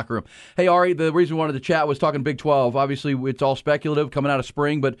want in your locker room. Hey, Ari, the reason we wanted to chat was talking Big 12. Obviously, it's all speculative coming out of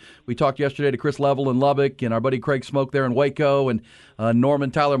spring, but we talked yesterday to Chris Level in Lubbock and our buddy Craig Smoke there in Waco, and Norman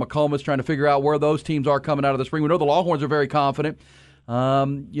Tyler McComas trying to figure out where those teams are coming out of the spring. We know the Longhorns are very confident. How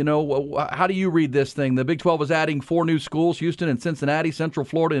do you read this thing? The Big 12 is adding 4 new schools: Houston and Cincinnati, Central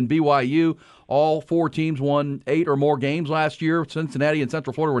Florida and BYU. All 4 teams won 8 or more games last year. Cincinnati and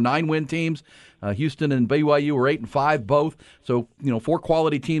Central Florida were 9-win teams. Houston and BYU were 8-5 both. So, 4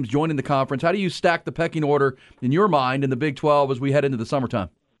 quality teams joining the conference. How do you stack the pecking order in your mind in the Big 12 as we head into the summertime?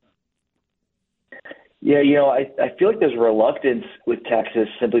 Yeah, I feel like there's reluctance with Texas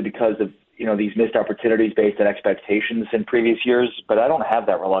simply because of these missed opportunities based on expectations in previous years, but I don't have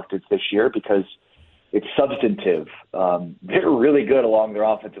that reluctance this year because it's substantive. They're really good along their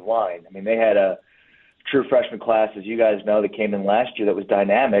offensive line. I mean, they had a true freshman class, as you guys know, that came in last year that was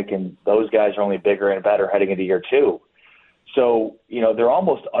dynamic, and those guys are only bigger and better heading into year 2. So, they're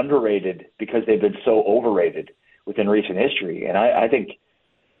almost underrated because they've been so overrated within recent history. And I think,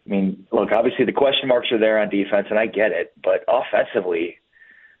 look, obviously the question marks are there on defense, and I get it, but offensively,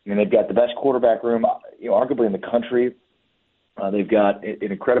 they've got the best quarterback room, arguably in the country. They've got an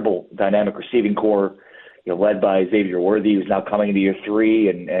incredible dynamic receiving core, led by Xavier Worthy, who's now coming into year 3.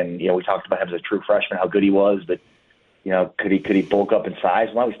 And we talked about him as a true freshman, how good he was, but could he bulk up in size?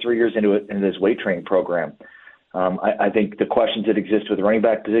 Well, he's 3 years into this weight training program. I think the questions that exist with the running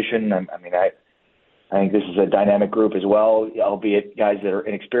back position, I think this is a dynamic group as well, albeit guys that are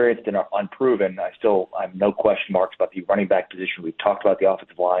inexperienced and are unproven. I have no question marks about the running back position. We've talked about the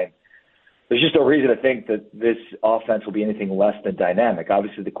offensive line. There's just no reason to think that this offense will be anything less than dynamic.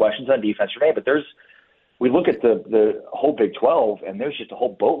 Obviously, the questions on defense remain, but we look at the whole Big 12, and there's just a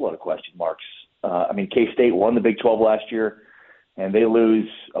whole boatload of question marks. K-State won the Big 12 last year, and they lose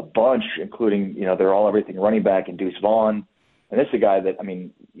a bunch, including, their all-everything running back in Deuce Vaughn. And this is a guy that,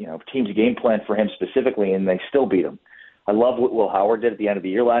 teams game plan for him specifically, and they still beat him. I love what Will Howard did at the end of the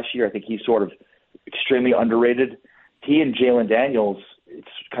year last year. I think he's sort of extremely underrated he and Jalen Daniels, it's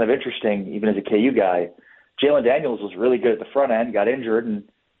kind of interesting, even as a KU guy, Jalen Daniels was really good at the front end, got injured, and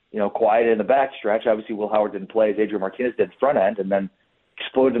quieted in the back stretch. Obviously, Will Howard didn't play as Adrian Martinez did front end, and then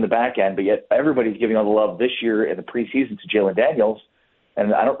exploded in the back end. But yet everybody's giving all the love this year in the preseason to Jalen Daniels,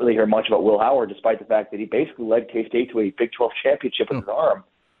 and I don't really hear much about Will Howard, despite the fact that he basically led K-State to a Big 12 championship with his arm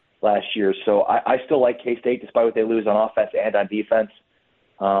last year. So I still like K-State, despite what they lose on offense and on defense.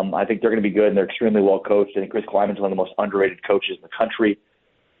 I think they're going to be good, and they're extremely well coached. I think Chris Kleiman's one of the most underrated coaches in the country.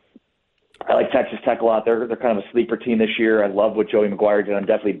 I like Texas Tech a lot. They're kind of a sleeper team this year. I love what Joey McGuire did. I'm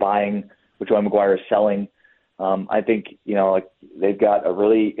definitely buying what Joey McGuire is selling. I think, they've got a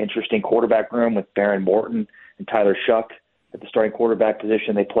really interesting quarterback room with Baron Morton and Tyler Shuck at the starting quarterback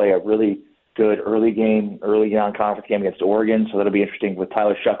position. They play a really good early non-conference game against Oregon, so that'll be interesting with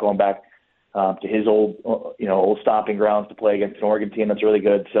Tyler Shuck going back to his old stomping grounds to play against an Oregon team that's really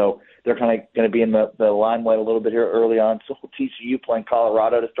good. So they're kind of going to be in the limelight a little bit here early on. So TCU playing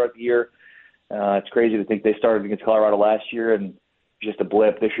Colorado to start the year. It's crazy to think they started against Colorado last year and just a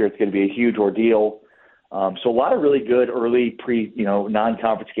blip. This year it's going to be a huge ordeal. So a lot of really good early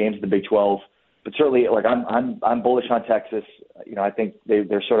non-conference games in the Big 12. But certainly, I'm bullish on Texas. I think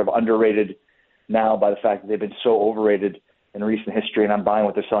they're sort of underrated now by the fact that they've been so overrated in recent history, and I'm buying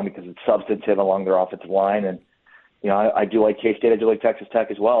what they're selling because it's substantive along their offensive line. And I do like K-State. I do like Texas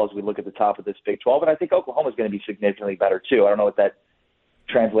Tech as well as we look at the top of this Big 12. And I think Oklahoma's going to be significantly better too. I don't know what that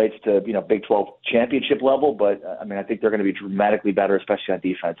translates to Big 12 championship level, but I think they're going to be dramatically better, especially on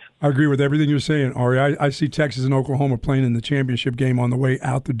defense. I agree with everything you're saying, Ari. I see Texas and Oklahoma playing in the championship game on the way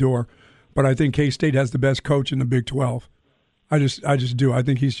out the door, but I think K-State has the best coach in the Big 12. I just do. I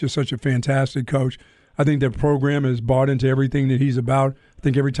think he's just such a fantastic coach. I think their program is bought into everything that he's about. I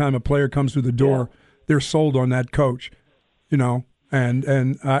think every time a player comes through the door, they're sold on that coach,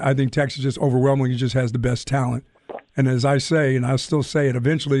 and I think Texas just overwhelmingly just has the best talent. And as I say, and I'll still say it,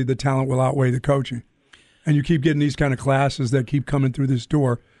 eventually the talent will outweigh the coaching. And you keep getting these kind of classes that keep coming through this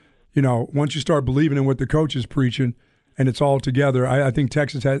door. Once you start believing in what the coach is preaching and it's all together, I think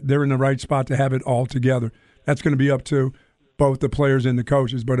Texas, they're in the right spot to have it all together. That's going to be up to both the players and the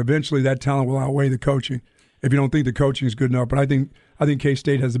coaches. But eventually that talent will outweigh the coaching if you don't think the coaching is good enough. But I think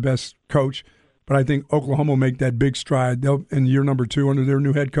K-State has the best coach. But I think Oklahoma will make that big stride. They'll in year number 2 under their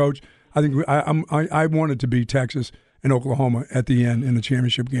new head coach. I think I want it to be Texas and Oklahoma at the end in the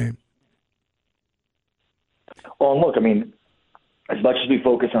championship game. Well, look, as much as we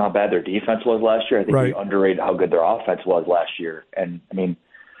focus on how bad their defense was last year, I think we underrated how good their offense was last year. And,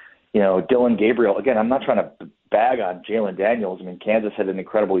 Dylan Gabriel, again, I'm not trying to bag on Jalen Daniels. Kansas had an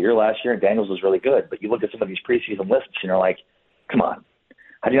incredible year last year, and Daniels was really good. But you look at some of these preseason lists, and you're like, come on.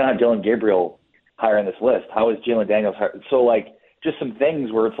 How do you not have Dylan Gabriel higher in this list? How is Jalen Daniels higher? So, just some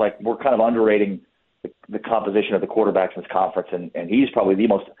things where it's like we're kind of underrating the composition of the quarterbacks in this conference, and he's probably the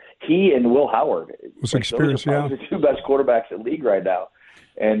most. He and Will Howard, those are the 2 best quarterbacks in the league right now,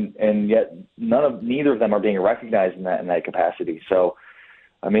 and yet neither of them are being recognized in that capacity. So,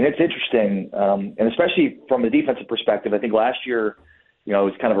 it's interesting, and especially from the defensive perspective. I think last year, it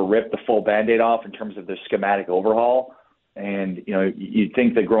was kind of a rip the full Band-Aid off in terms of their schematic overhaul. And, you'd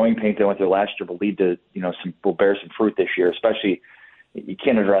think the growing pain they went through last year will lead to, will bear some fruit this year, especially you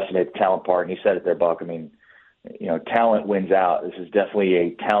can't underestimate the talent part. And you said it there, Buck. Talent wins out. This is definitely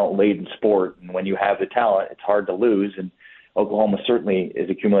a talent-laden sport. And when you have the talent, it's hard to lose. And Oklahoma certainly is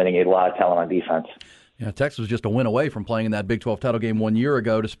accumulating a lot of talent on defense. Yeah, Texas was just a win away from playing in that Big 12 title game 1 year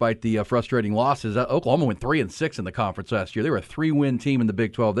ago, despite the frustrating losses. Oklahoma went 3-6 in the conference last year. They were a 3-win team in the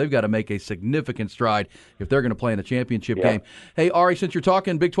Big 12. They've got to make a significant stride if they're going to play in the championship game. Hey, Ari, since you're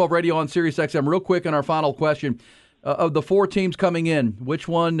talking Big 12 radio on Sirius XM, real quick on our final question. Of the 4 teams coming in, which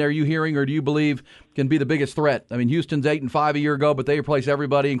one are you hearing or do you believe can be the biggest threat? Houston's 8-5 a year ago, but they replaced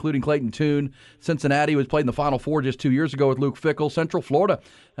everybody, including Clayton Tune. Cincinnati was played in the Final Four just 2 years ago with Luke Fickell. Central Florida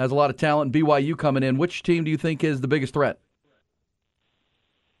has a lot of talent. BYU coming in. Which team do you think is the biggest threat?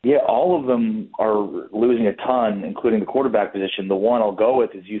 Yeah, all of them are losing a ton, including the quarterback position. The one I'll go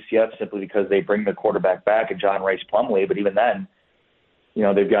with is UCF simply because they bring the quarterback back and John Race Plumlee. But even then,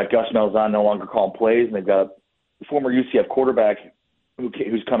 they've got Gus Malzahn no longer calling plays, and they've got former UCF quarterback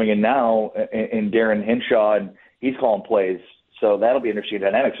who's coming in now, and Darren Hinshaw, and he's calling plays. So that'll be an interesting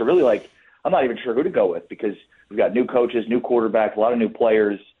dynamic. So really, I'm not even sure who to go with because we've got new coaches, new quarterbacks, a lot of new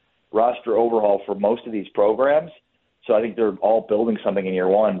players, roster overhaul for most of these programs. So I think they're all building something in year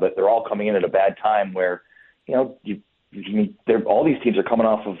one, but they're all coming in at a bad time where, all these teams are coming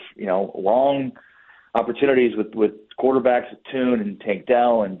off of, long opportunities with quarterbacks with Tune and Tank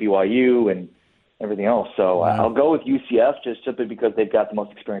Dell and BYU and everything else. So I'll go with UCF just simply because they've got the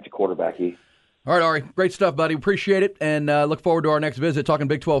most experience at quarterback. All right, Ari, great stuff, buddy. Appreciate it, and look forward to our next visit talking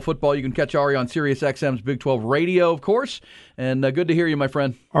Big 12 football. You can catch Ari on Sirius XM's Big 12 Radio, of course, and good to hear you, my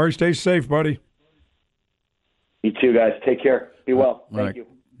friend. Ari, stay safe, buddy. You too, guys. Take care. Be well. Thank you.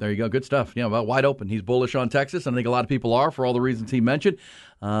 There you go. Good stuff. Yeah, well, wide open. He's bullish on Texas, and I think a lot of people are for all the reasons he mentioned.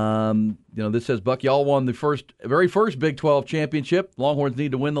 This says, Buck, y'all won the very first Big 12 championship. Longhorns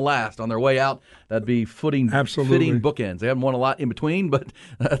need to win the last on their way out. That'd be fitting bookends. They haven't won a lot in between, but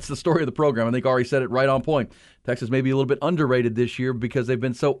that's the story of the program. I think Ari said it right on point. Texas may be a little bit underrated this year because they've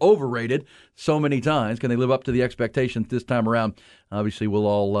been so overrated so many times. Can they live up to the expectations this time around? Obviously, we'll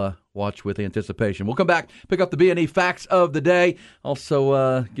all watch with anticipation. We'll come back, pick up the B&E facts of the day.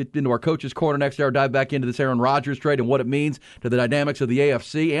 Also, get into our coach's corner next hour, dive back into this Aaron Rodgers trade and what it means to the dynamics of the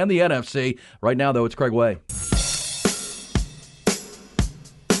AFC and the NFC. Right now, though, it's Craig Way.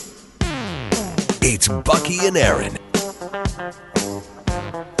 It's Bucky and Aaron.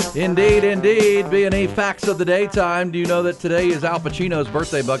 Indeed. B&E facts of the day time. Do you know that today is Al Pacino's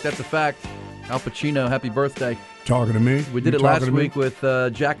birthday, Buck? That's a fact. Al Pacino, happy birthday. Talking to me? We did it last week with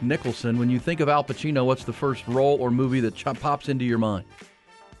Jack Nicholson. When you think of Al Pacino, what's the first role or movie that pops into your mind?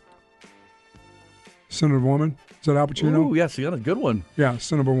 Son of a Woman? Is that Al Pacino? Oh, yes, that's a good one. Yeah,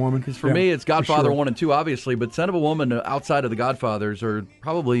 Son of a Woman. Because for me, it's Godfather sure. 1 and 2, obviously, but Son of a Woman outside of the Godfathers are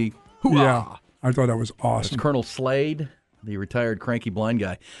probably Yeah, I thought that was awesome. That's Colonel Slade, the retired cranky blind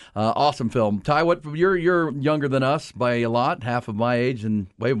guy. Awesome film. Ty, you're younger than us by a lot, half of my age, and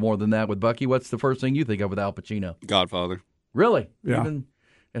way more than that with Bucky. What's the first thing you think of with Al Pacino? Godfather. Really? Yeah.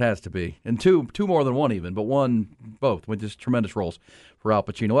 It has to be. And two more than one even, but both with just tremendous roles for Al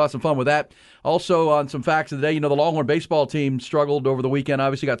Pacino. We'll have some fun with that. Also, on some facts of the day, the Longhorn baseball team struggled over the weekend.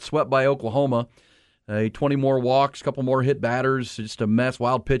 Obviously got swept by Oklahoma. 20 more walks, couple more hit batters, just a mess,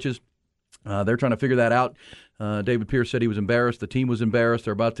 wild pitches. They're trying to figure that out. David Pierce said he was embarrassed. The team was embarrassed.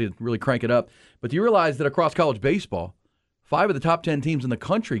 They're about to really crank it up. But do you realize that across college baseball, 5 of the top 10 teams in the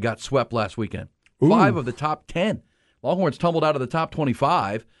country got swept last weekend? Ooh. 5 of the top 10. Longhorns tumbled out of the top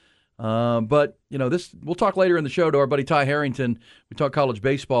 25. But, this we'll talk later in the show to our buddy Ty Harrington. We talk college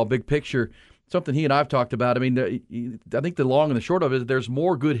baseball, big picture, something he and I have talked about. I mean, I think the long and the short of it is there's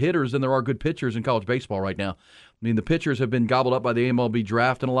more good hitters than there are good pitchers in college baseball right now. I mean, the pitchers have been gobbled up by the MLB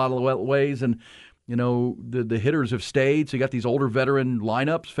draft in a lot of ways, and the hitters have stayed. So you got these older veteran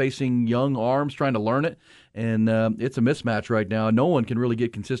lineups facing young arms trying to learn it, and it's a mismatch right now. No one can really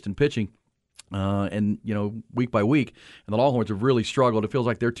get consistent pitching. Week by week, and the Longhorns have really struggled. It feels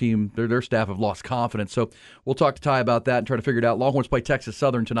like their team, their staff have lost confidence. So we'll talk to Ty about that and try to figure it out. Longhorns play Texas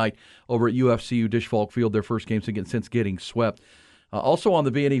Southern tonight over at UFCU Disch-Falk Field, their first game since getting swept. Also on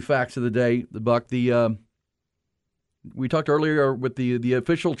the B&E facts of the day, the Buck, we talked earlier with the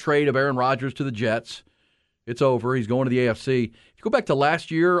official trade of Aaron Rodgers to the Jets. It's over. He's going to the AFC. If you go back to last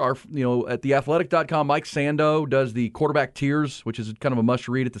year, at theathletic.com, Mike Sando does the quarterback tiers, which is kind of a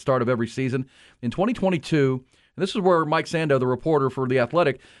must-read at the start of every season. In 2022, and this is where Mike Sando, the reporter for The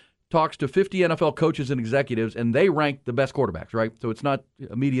Athletic, talks to 50 NFL coaches and executives, and they rank the best quarterbacks, right? So it's not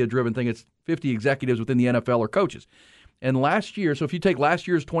a media-driven thing. It's 50 executives within the NFL or coaches. And last year, so if you take last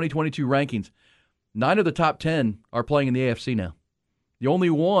year's 2022 rankings, 9 of the top 10 are playing in the AFC now. The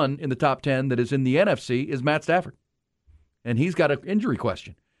only one in the top 10 that is in the NFC is Matt Stafford, and he's got an injury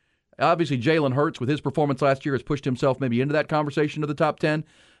question. Obviously, Jalen Hurts, with his performance last year, has pushed himself maybe into that conversation of the top 10,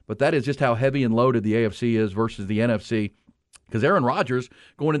 but that is just how heavy and loaded the AFC is versus the NFC, because Aaron Rodgers,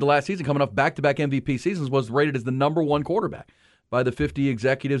 going into last season, coming off back-to-back MVP seasons, was rated as the number 1 quarterback by the 50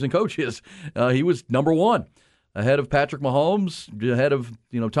 executives and coaches. He was number 1, ahead of Patrick Mahomes, ahead of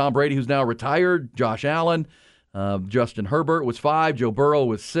Tom Brady, who's now retired, Josh Allen. Justin Herbert was 5, Joe Burrow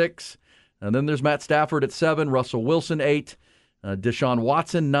was 6, and then there's Matt Stafford at 7, Russell Wilson 8, Deshaun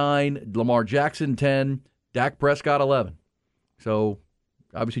Watson 9, Lamar Jackson 10, Dak Prescott 11. So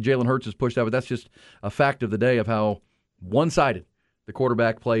obviously Jalen Hurts has pushed that, but that's just a fact of the day of how one-sided the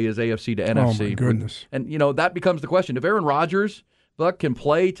quarterback play is AFC to NFC. Oh my goodness! And that becomes the question: if Aaron Rodgers, Buck, can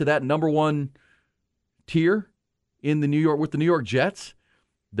play to that number 1 tier in the New York Jets,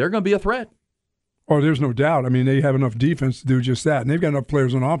 they're going to be a threat. Oh, there's no doubt. I mean, they have enough defense to do just that, and they've got enough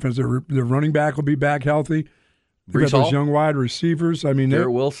players on offense. Their running back will be back healthy. They've got those young wide receivers. I mean,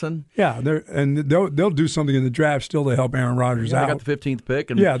 Garrett Wilson. Yeah, they'll do something in the draft still to help Aaron Rodgers out. They got the 15th pick,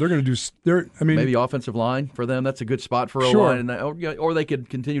 and they're going to do. Maybe offensive line for them. That's a good spot for O-line, or they could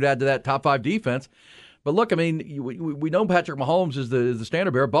continue to add to that top 5 defense. But look, I mean, we know Patrick Mahomes is the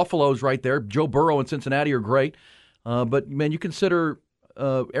standard bearer. Buffalo's right there. Joe Burrow and Cincinnati are great, but man, you consider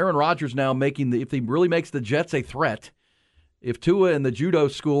Aaron Rodgers now if he really makes the Jets a threat. If Tua and the judo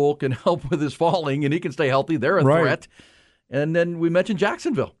school can help with his falling and he can stay healthy, they're a threat. And then we mentioned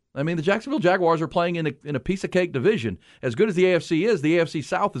Jacksonville. I mean, the Jacksonville Jaguars are playing in a piece of cake division. As good as the AFC is, the AFC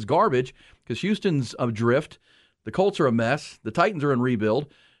South is garbage because Houston's adrift. The Colts are a mess. The Titans are in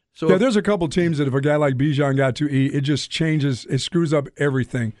rebuild. So yeah, there's a couple teams that if a guy like Bijan got to eat, it just changes. It screws up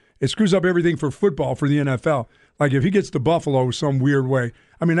everything. It screws up everything for football, for the NFL. Like if he gets to Buffalo some weird way.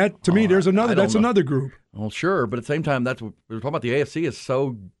 I mean, that to me, there's another. That's another group. Well, sure, but at the same time, we're talking about the AFC is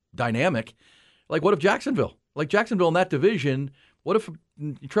so dynamic. Like, what if Jacksonville? Like Jacksonville in that division. What if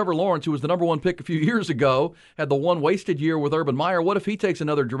Trevor Lawrence, who was the number one pick a few years ago, had the one wasted year with Urban Meyer? What if he takes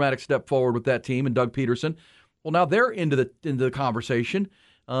another dramatic step forward with that team and Doug Peterson? Well, now they're into the conversation,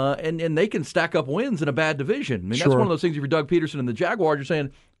 and they can stack up wins in a bad division. I mean, that's one of those things. If you're Doug Peterson and the Jaguars, you're saying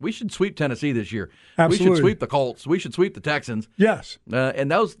we should sweep Tennessee this year. Absolutely. We should sweep the Colts. We should sweep the Texans. Yes,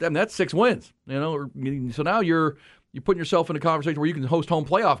 and that's 6 wins. So now you're putting yourself in a conversation where you can host home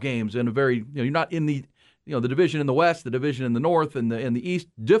playoff games in a very you're not in the the division in the West, the division in the North, and the East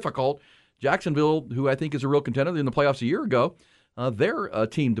difficult. Jacksonville, who I think is a real contender in the playoffs a year ago. They're a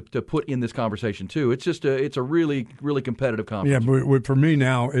team to put in this conversation too. It's just it's a really, really competitive conference. Yeah, but for me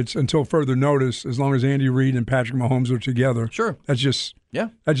now, it's until further notice. As long as Andy Reid and Patrick Mahomes are together, sure, that's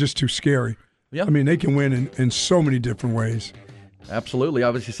just too scary. Yeah, I mean they can win in so many different ways. Absolutely.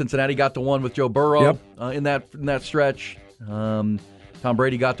 Obviously, Cincinnati got the one with Joe Burrow in that stretch. Tom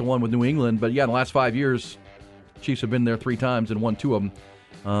Brady got the one with New England, but in the last 5 years, Chiefs have been there 3 times and won 2 of them.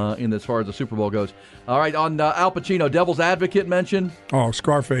 In as far as the Super Bowl goes. All right, on Al Pacino, Devil's Advocate mentioned. Oh,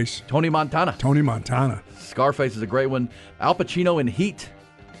 Scarface. Tony Montana. Scarface is a great one. Al Pacino in Heat.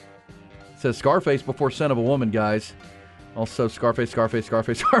 Says Scarface before Son of a Woman, guys. Also Scarface. Oh,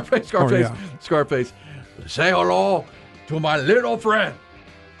 yeah. Scarface. Say hello to my little friend.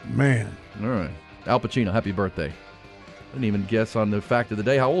 Man. All right. Al Pacino, happy birthday. I didn't even guess on the fact of the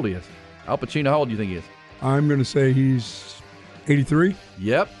day how old he is. Al Pacino, how old do you think he is? I'm going to say he's 83?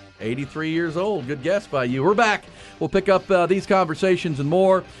 Yep, 83 years old. Good guess by you. We're back. We'll pick up these conversations and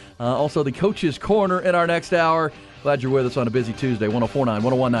more. Also, the Coach's Corner in our next hour. Glad you're with us on a busy Tuesday. 104.9,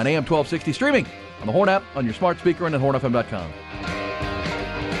 101.9, AM 1260. Streaming on the Horn app, on your smart speaker, and at hornfm.com.